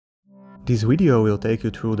This video will take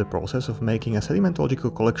you through the process of making a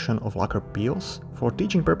sedimentological collection of lacquer peels for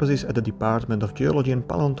teaching purposes at the Department of Geology and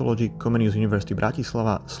Paleontology, Comenius University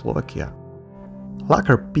Bratislava, Slovakia.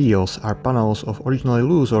 Lacquer peels are panels of originally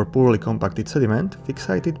loose or poorly compacted sediment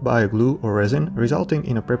fixated by a glue or resin, resulting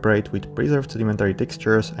in a preparate with preserved sedimentary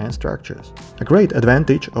textures and structures. A great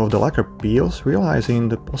advantage of the lacquer peels relies in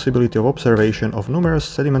the possibility of observation of numerous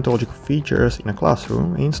sedimentological features in a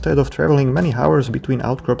classroom instead of traveling many hours between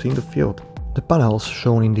outcrops in the field. The panels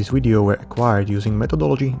shown in this video were acquired using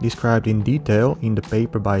methodology described in detail in the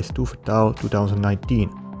paper by Stuff et al.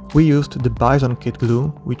 2019. We used the Bison kit glue,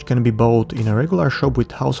 which can be bought in a regular shop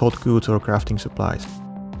with household goods or crafting supplies.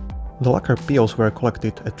 The lacquer peels were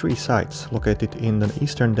collected at 3 sites located in the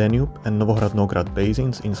eastern Danube and Novohrad-Nograd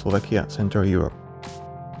basins in Slovakia, Central Europe.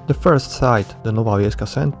 The first site, the Nová Vieska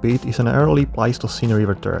sandpit, is an early Pleistocene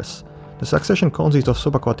river terrace. The succession consists of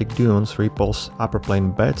subaquatic dunes, ripples, upper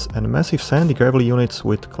plain beds and massive sandy gravelly units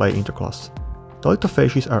with clay interclasts. The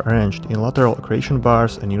lithophases are arranged in lateral accretion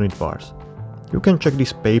bars and unit bars. You can check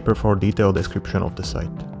this paper for detailed description of the site.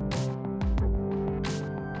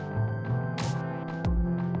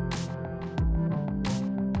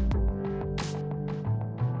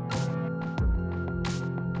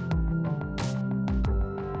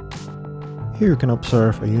 Here you can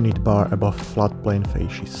observe a unit bar above floodplain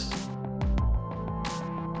facies.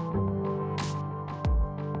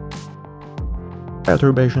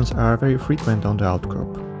 Perturbations are very frequent on the outcrop,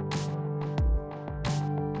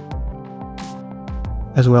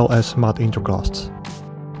 as well as mud interclasts.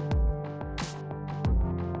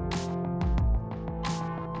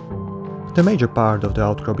 The major part of the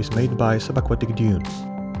outcrop is made by subaquatic dunes.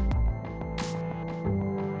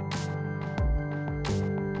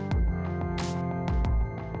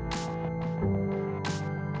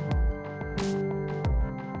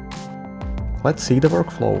 Let's see the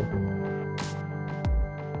workflow.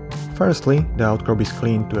 Firstly, the outcrop is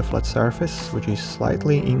cleaned to a flat surface, which is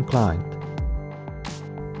slightly inclined.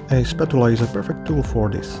 A spatula is a perfect tool for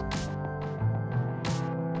this.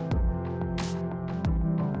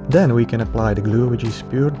 Then we can apply the glue, which is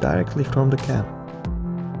poured directly from the can.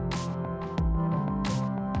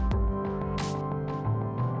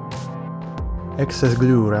 Excess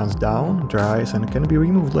glue runs down, dries and can be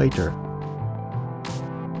removed later.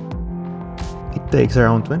 It takes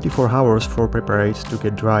around 24 hours for preparates to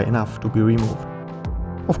get dry enough to be removed.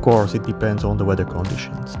 Of course, it depends on the weather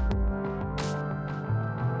conditions.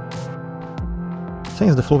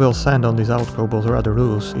 Since the fluvial sand on this outcrop was rather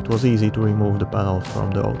loose, it was easy to remove the panel from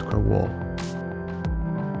the outcrop wall.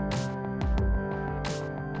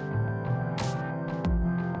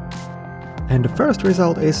 And the first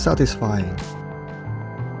result is satisfying.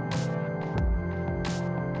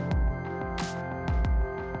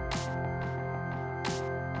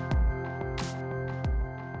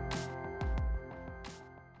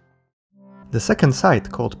 The second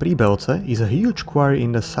site, called Príbelce, is a huge quarry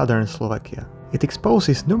in the southern Slovakia. It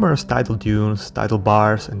exposes numerous tidal dunes, tidal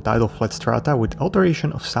bars and tidal flat strata with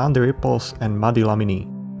alteration of sandy ripples and muddy laminae.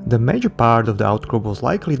 The major part of the outcrop was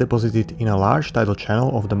likely deposited in a large tidal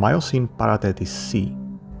channel of the Miocene Parathetis Sea.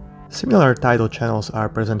 Similar tidal channels are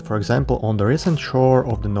present, for example, on the recent shore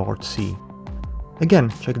of the North Sea. Again,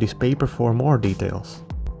 check this paper for more details.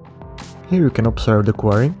 Here you can observe the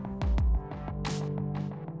quarry.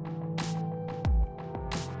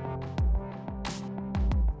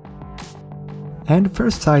 And the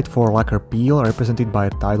first site for lacquer peel, represented by a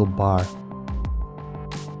tidal bar.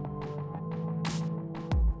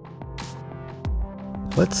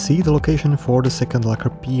 Let's see the location for the second lacquer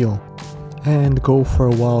peel and go for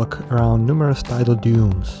a walk around numerous tidal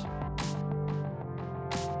dunes.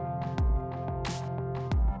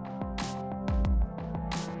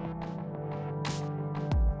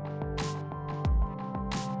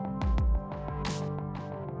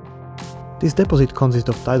 This deposit consists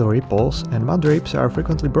of tidal ripples, and mud drapes are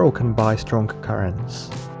frequently broken by strong currents.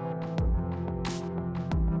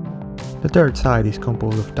 The third site is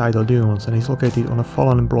composed of tidal dunes and is located on a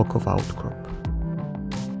fallen block of outcrop.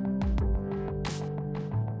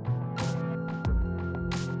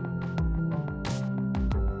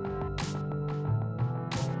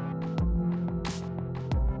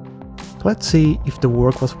 Let's see if the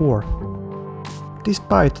work was worth.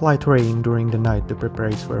 Despite light rain during the night, the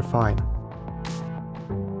preparates were fine.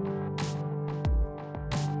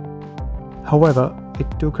 However,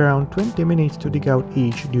 it took around 20 minutes to dig out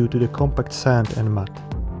each due to the compact sand and mud.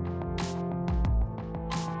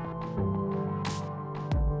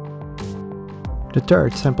 The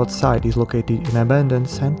third sampled site is located in an abandoned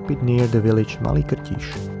sandpit near the village Malý Krtiš.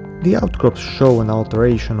 The outcrops show an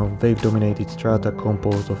alteration of wave-dominated strata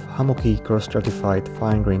composed of hummocky, cross-stratified,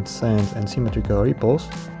 fine-grained sands and symmetrical ripples,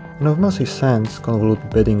 and of massive sands,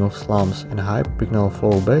 convolute bedding of slumps and hyperpycnal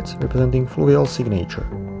flow beds representing fluvial signature.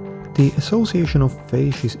 The association of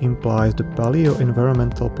facies implies the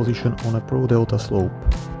paleo-environmental position on a pro-delta slope.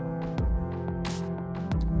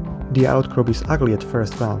 The outcrop is ugly at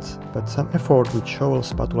first glance, but some effort with shovel,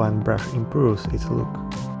 spatula and brush improves its look.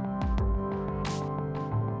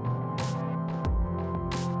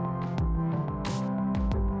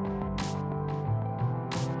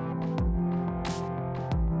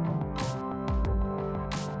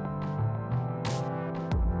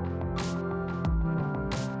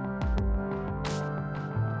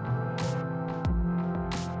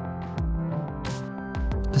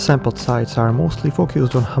 The sampled sites are mostly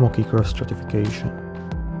focused on hummocky cross-stratification.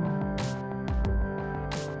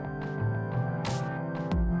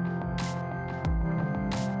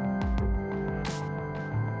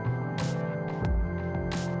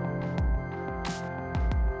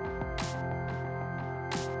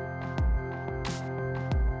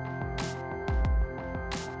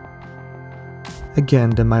 Again,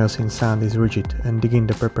 the Miocene sand is rigid and digging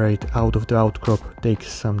the preparate out of the outcrop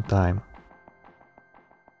takes some time.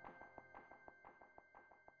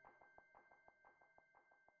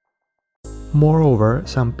 Moreover,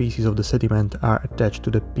 some pieces of the sediment are attached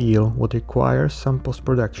to the peel, what requires some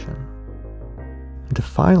post-production. The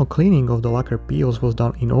final cleaning of the lacquer peels was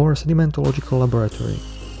done in our sedimentological laboratory.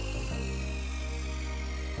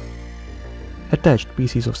 Attached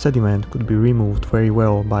pieces of sediment could be removed very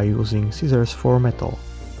well by using scissors for metal.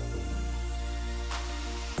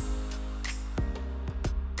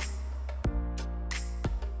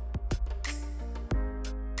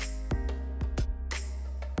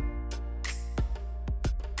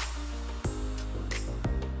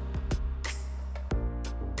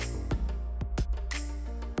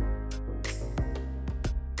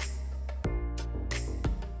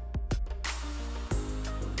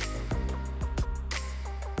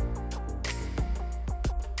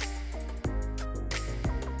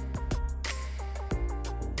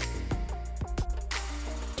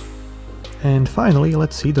 And finally,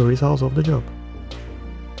 let's see the results of the job.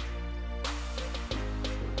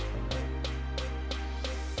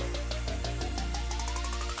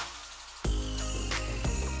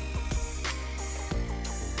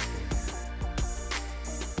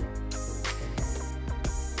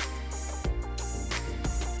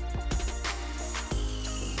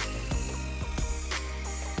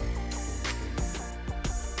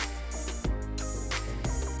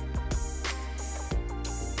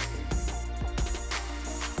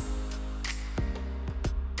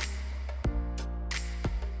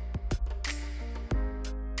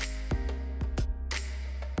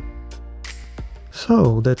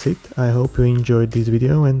 So that's it, I hope you enjoyed this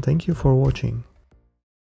video and thank you for watching.